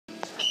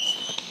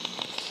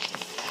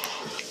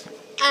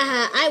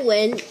I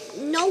win.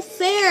 No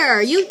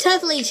fair. You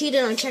definitely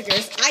cheated on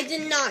checkers. I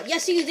did not.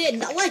 Yes, you did.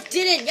 No, I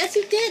didn't. Yes,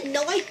 you did.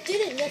 No, I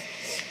didn't. Yes,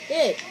 you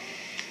did.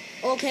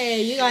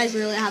 Okay, you guys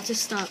really have to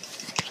stop.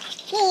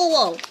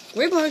 Whoa.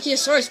 Great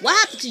Brachiosaurus, what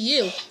happened to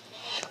you?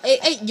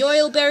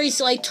 Yoyo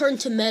berries like turned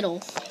to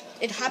metal.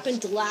 It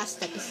happened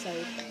last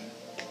episode.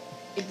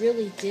 It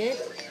really did?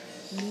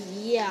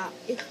 Yeah,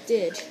 it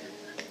did.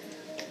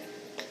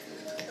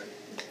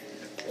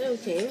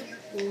 Okay,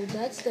 well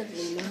that's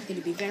definitely not going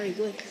to be very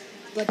good.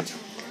 But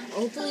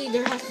hopefully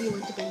there has to be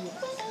like the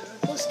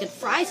let's get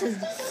fries as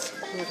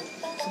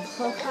so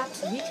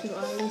perhaps we can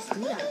at least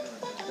do that.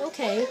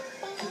 Okay.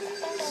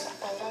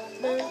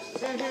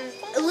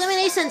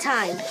 Elimination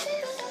time!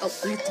 Oh,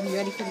 we have to be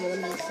ready for the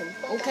elimination.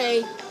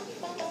 Okay.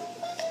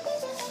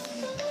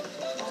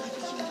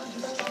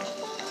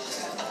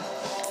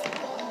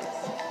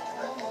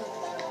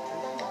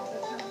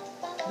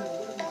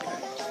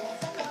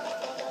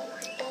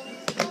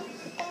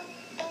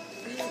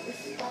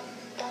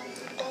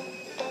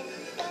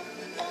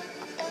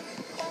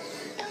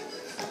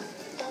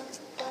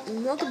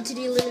 Welcome to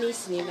the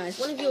elimination, you guys.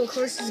 One of you, of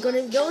course, is going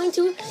to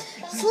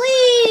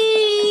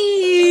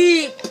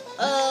sleep.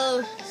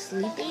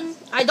 Sleeping?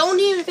 I don't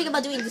even think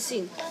about doing the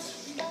scene.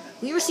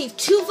 We received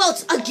 2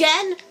 votes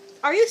again.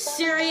 Are you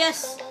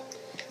serious?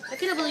 I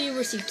cannot believe you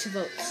received 2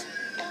 votes.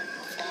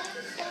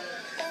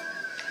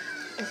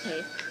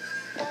 Okay.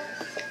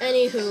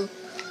 Anywho,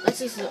 let's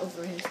just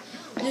over here.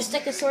 New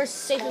Stegosaurus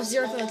safe with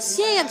 0 votes.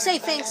 Yay, I'm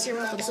safe. Thanks. You're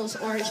welcome. So it's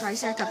orange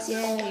Triceratops.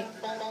 Yay.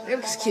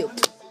 Rubik's Cube.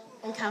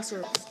 And Castle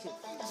Rubik's Cube.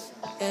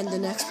 And the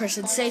next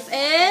person safe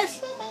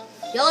is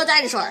Yellow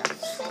Dinosaur.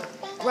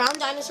 Brown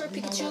Dinosaur,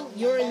 Pikachu,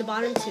 you're in the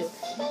bottom 2.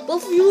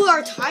 Both of you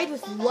are tied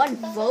with 1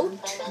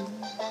 vote.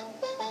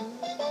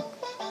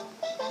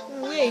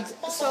 Wait,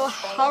 so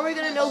how are we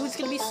gonna know who's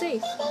gonna be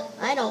safe?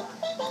 I don't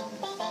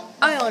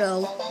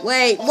know.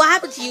 Wait, what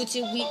happened to you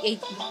two? We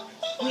ate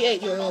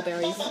your little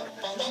berries. Oh,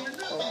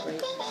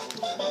 great.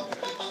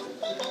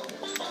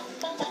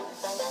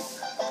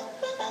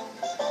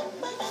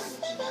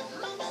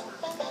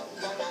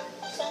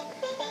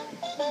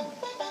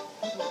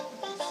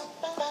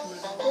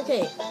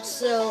 Okay,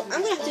 so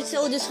I'm gonna have to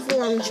tell this with a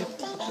long jump.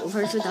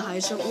 First with the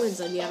highest jump wins,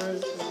 and the other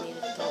made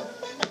it go.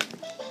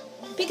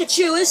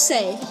 Pikachu is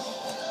safe.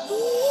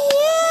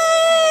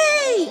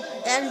 Yay!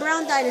 And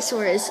Brown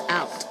Dinosaur is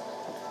out.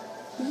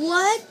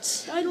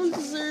 What? I don't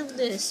deserve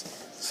this.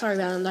 Sorry,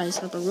 Brown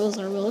Dinosaur, but rules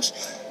are rules.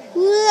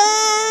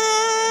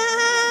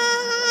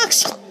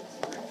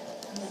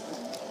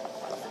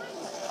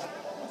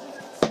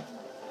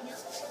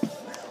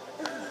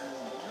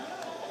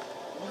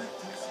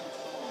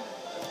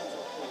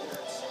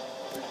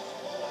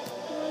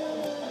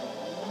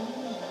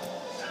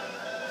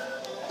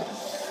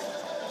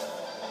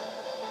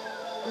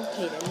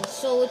 Okay then,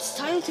 so it's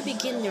time to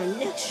begin your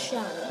next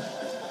challenge.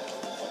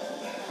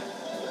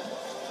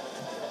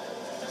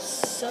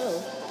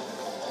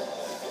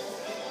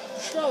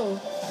 So,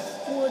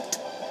 what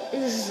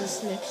is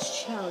this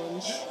next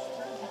challenge?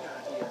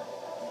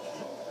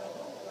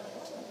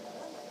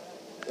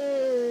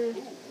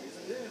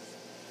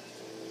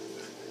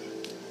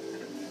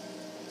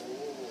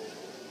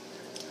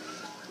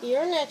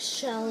 Your next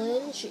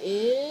challenge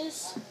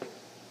is...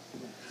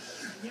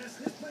 Yes,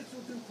 this place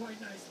will do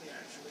quite nicely,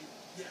 actually.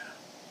 Yeah.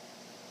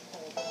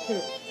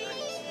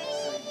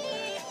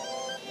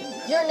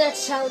 Your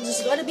next challenge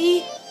is going to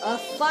be a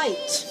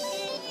fight.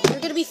 You're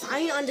going to be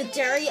fighting on the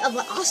dairy of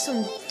an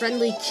awesome,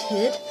 friendly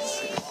kid.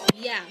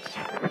 Yeah.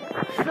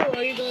 So,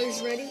 are you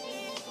guys ready?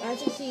 I have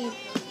to see.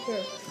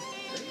 Here.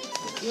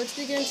 Let's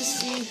begin to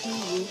see who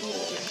will be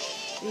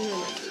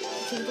winner.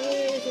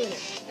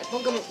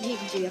 Pokemon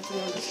Pikachu, you have to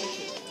learn this one.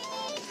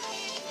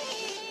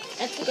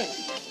 Let's begin.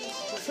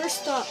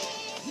 First up,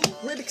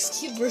 Rubik's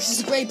Cube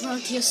versus Great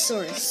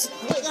Brachiosaurus.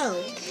 Wait,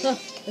 no. I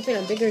think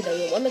I'm bigger than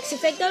you. What makes you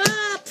think that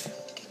up?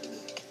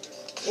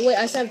 Oh, wait,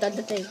 I still haven't done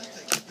the thing.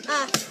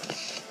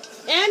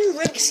 And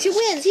Rubik's Cube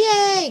wins.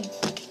 Yay!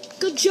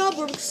 Good job,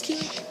 Rubik's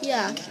Cube.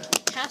 Yeah.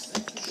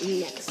 Castle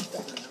next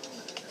up.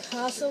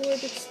 Castle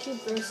Rubik's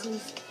Cube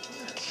versus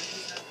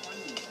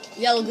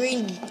Yellow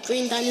Green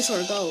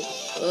Dinosaur. Go.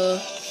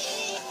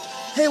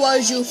 Hey, why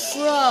did you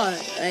fry?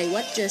 Hey,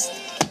 what just?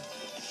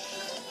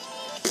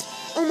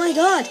 Oh my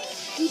god!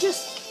 You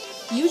just,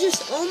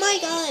 oh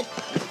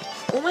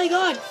my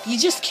god, you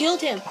just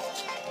killed him.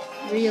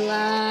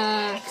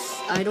 Relax.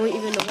 I don't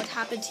even know what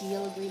happened to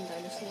Yellow Green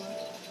Dinosaur.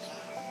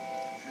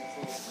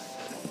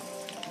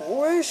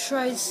 Orange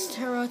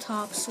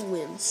Triceratops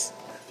wins.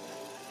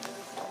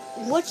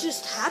 What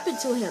just happened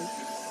to him?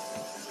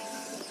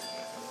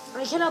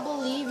 I cannot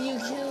believe you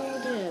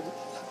killed him.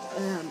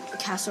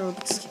 Castle.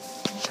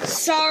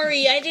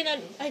 Sorry, I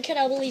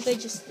cannot believe I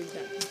just did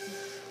that.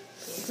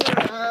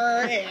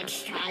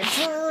 It's time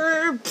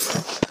for...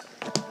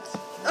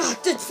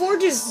 did 4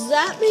 just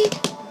zap me?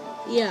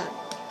 Yeah.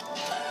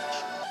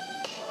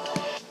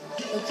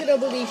 I cannot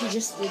believe he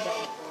just did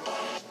that.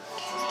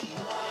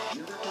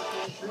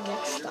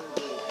 Next up.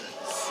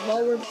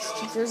 Small Rubik's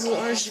Cube versus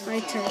Orange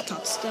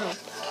Triceratops. Go.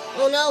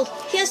 Oh no,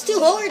 he has 2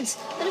 hordes.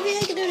 What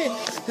if I can do it?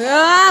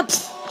 Ah,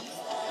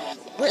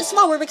 we're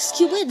small. Rubik's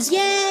Cube wins.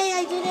 Yay!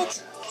 I did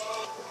it.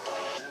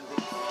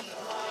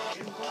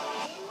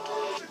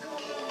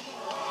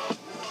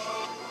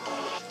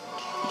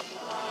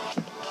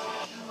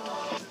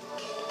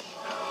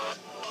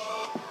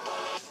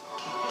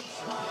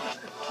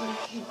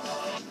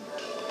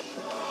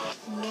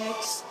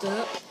 Next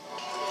up,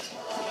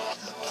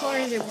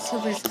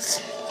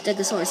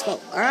 Stegosaurus go.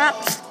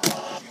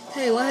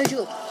 Hey, why did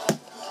you?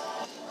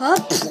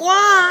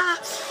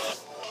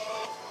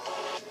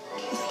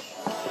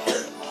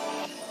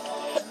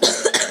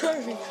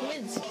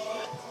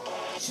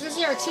 Since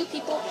there are 2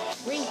 people,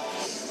 we're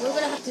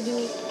gonna have to do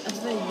a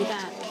thing with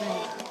that.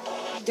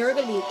 They're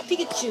gonna be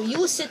Pikachu. You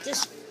will sit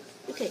this.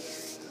 Okay,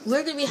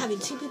 we're gonna be having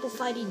 2 people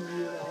fighting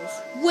you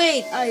guys.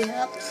 Wait,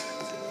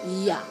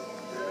 yeah.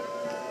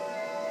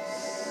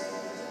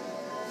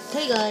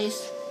 Hey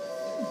guys,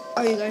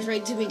 are you guys ready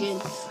to begin?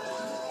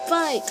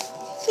 Fight!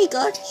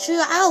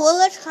 Pikachu, I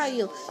will try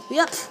you.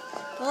 Yep.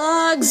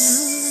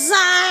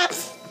 Zap!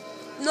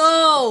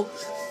 No!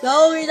 The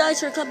Hungry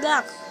Dinosaur, come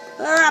back.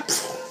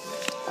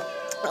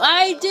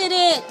 I did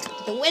it!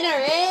 The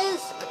winner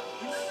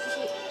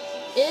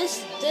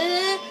is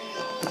the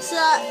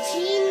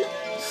Team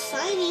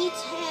Shiny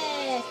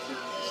Tech.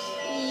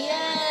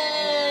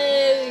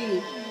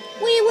 Yay!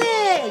 We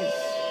win!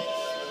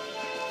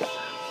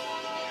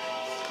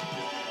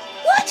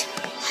 What?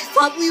 I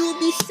thought we would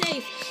be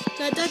safe.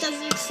 That doesn't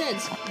make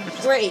sense.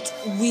 Great,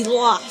 we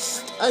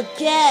lost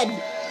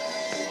again.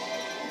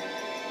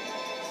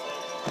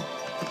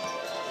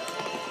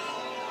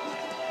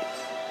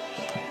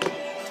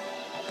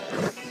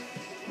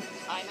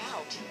 I'm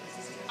out.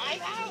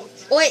 I'm out.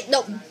 Oh wait,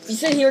 no. You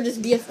said here this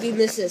BFB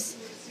misses.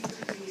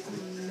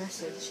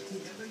 Message.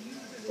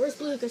 Where's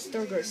Blue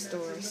Stargirl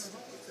stores?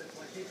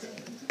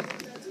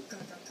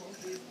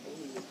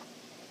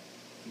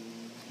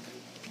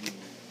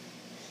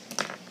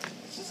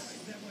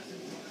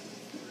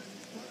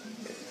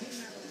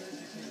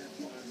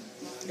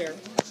 There.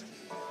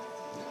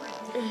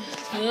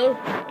 Hello?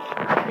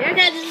 There,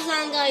 guys, this is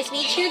on, guys.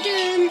 Make sure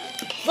to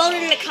vote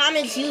in the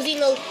comments using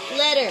the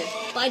letter,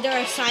 by their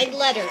assigned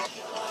letter.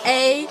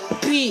 A,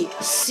 B,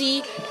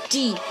 C,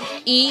 D,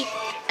 E,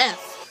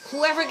 F.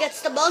 Whoever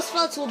gets the most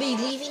votes will be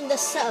leaving the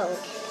show.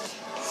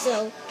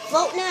 So,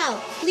 vote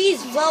now.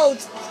 Please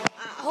vote.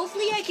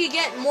 Hopefully I could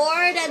get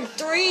more than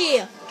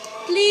 3.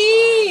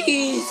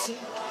 Please.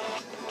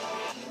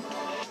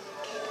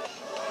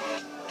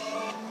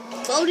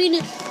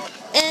 Voting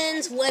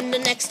ends when the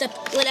next step,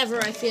 whenever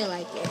I feel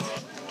like it.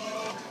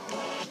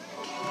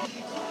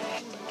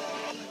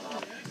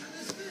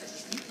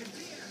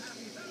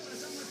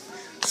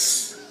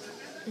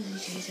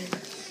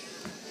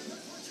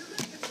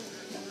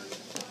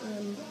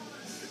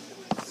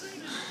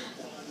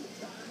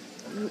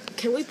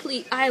 Can we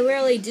please? I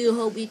really do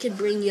hope we can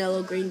bring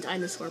Yellow Green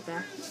Dinosaur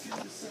back.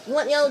 You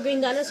want Yellow Green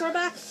Dinosaur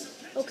back?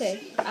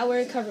 Okay, I will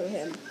recover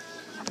him.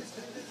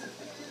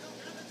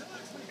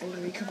 I'm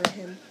gonna recover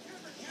him.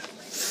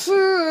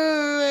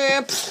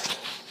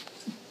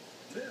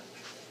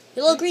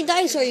 Yellow Green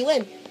Dinosaur, you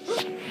win.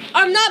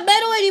 I'm not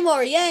metal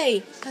anymore,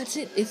 yay! That's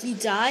it. If we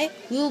die,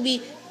 we will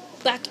be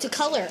back to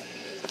color.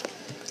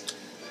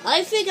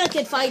 I think I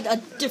could find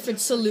a different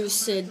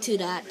solution to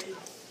that.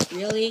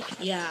 Really?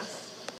 Yeah.